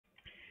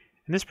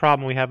In this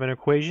problem, we have an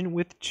equation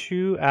with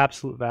two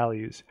absolute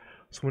values.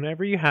 So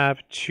whenever you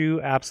have two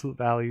absolute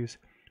values,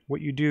 what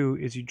you do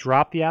is you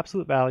drop the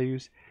absolute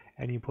values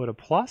and you put a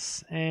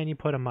plus and you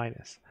put a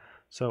minus.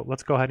 So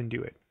let's go ahead and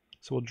do it.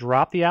 So we'll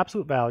drop the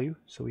absolute value.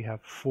 So we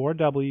have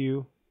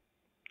 4w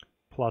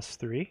plus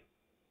 3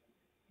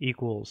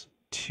 equals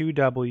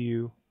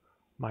 2w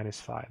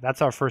minus 5.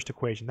 That's our first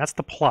equation. That's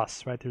the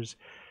plus, right? There's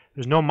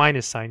no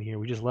minus sign here.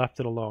 We just left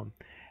it alone.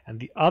 And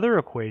the other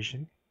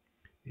equation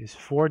is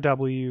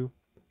 4w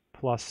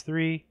plus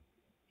 3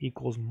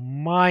 equals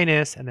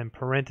minus, and then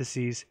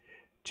parentheses,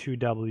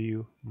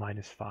 2w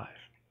minus 5.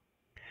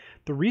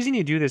 The reason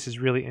you do this is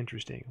really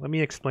interesting. Let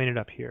me explain it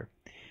up here.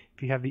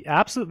 If you have the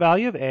absolute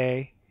value of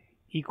a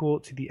equal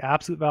to the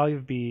absolute value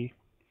of b,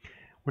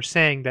 we're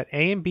saying that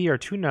a and b are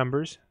two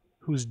numbers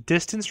whose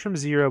distance from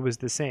 0 is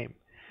the same.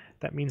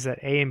 That means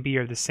that a and b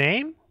are the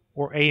same,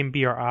 or a and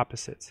b are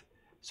opposites.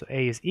 So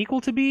a is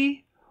equal to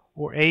b,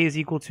 or a is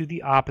equal to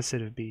the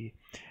opposite of b.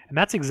 And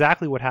that's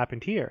exactly what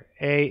happened here.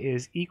 A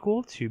is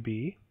equal to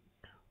b,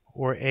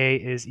 or a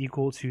is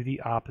equal to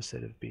the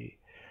opposite of b.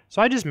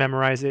 So I just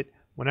memorize it.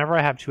 Whenever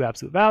I have two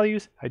absolute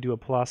values, I do a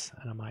plus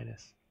and a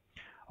minus.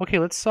 Okay,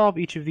 let's solve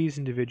each of these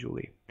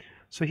individually.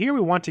 So here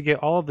we want to get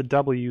all of the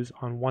w's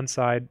on one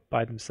side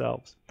by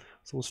themselves.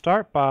 So we'll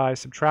start by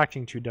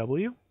subtracting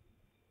 2w.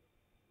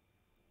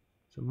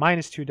 So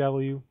minus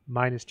 2w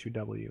minus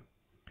 2w.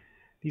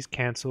 These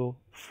cancel.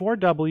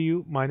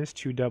 4w minus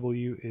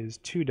 2w is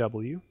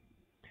 2w.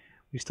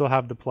 We still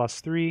have the plus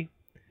 3,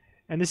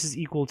 and this is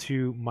equal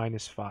to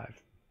minus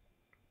 5.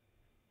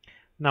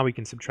 Now we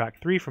can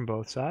subtract 3 from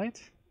both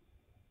sides.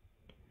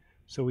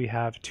 So we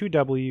have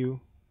 2w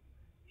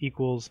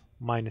equals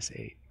minus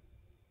 8.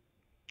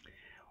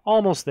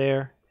 Almost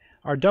there.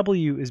 Our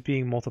w is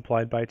being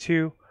multiplied by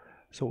 2,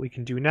 so what we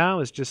can do now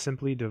is just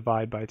simply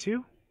divide by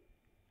 2,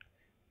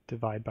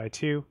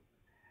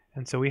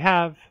 and so we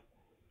have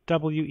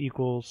w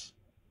equals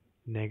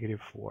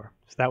 -4.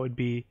 So that would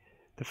be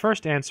the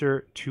first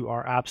answer to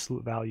our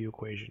absolute value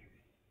equation.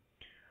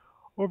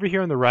 Over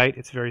here on the right,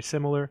 it's very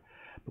similar,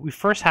 but we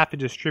first have to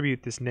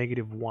distribute this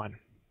 -1.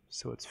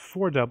 So it's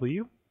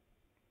 4w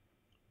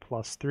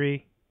plus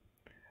 3,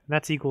 and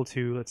that's equal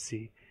to, let's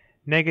see,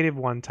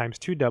 -1 times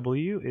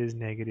 2w is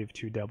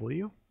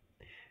 -2w,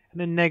 and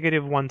then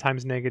 -1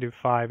 times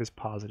 -5 is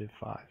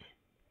 +5.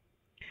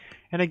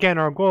 And again,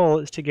 our goal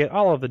is to get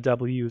all of the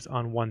w's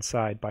on one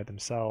side by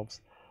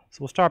themselves. So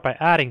we'll start by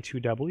adding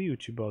 2w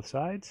to both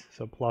sides,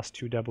 so plus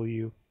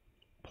 2w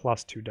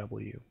plus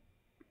 2w.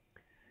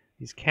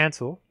 These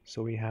cancel,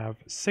 so we have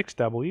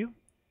 6w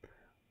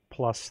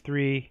plus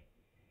 3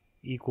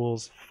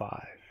 equals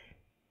 5.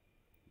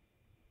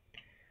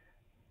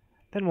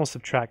 Then we'll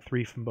subtract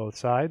 3 from both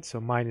sides,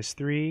 so minus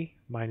 3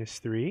 minus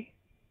 3.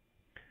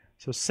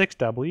 So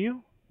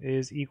 6w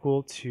is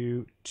equal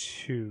to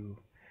 2.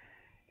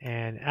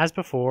 And as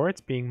before,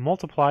 it's being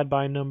multiplied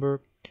by a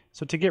number,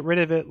 so to get rid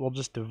of it, we'll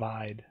just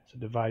divide. So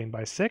dividing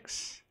by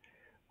 6,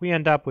 we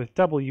end up with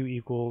w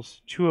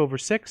equals 2 over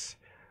 6,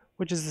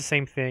 which is the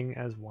same thing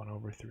as 1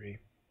 over 3.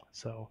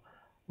 So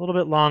a little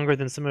bit longer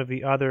than some of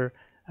the other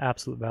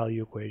absolute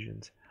value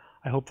equations.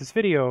 I hope this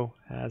video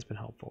has been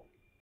helpful.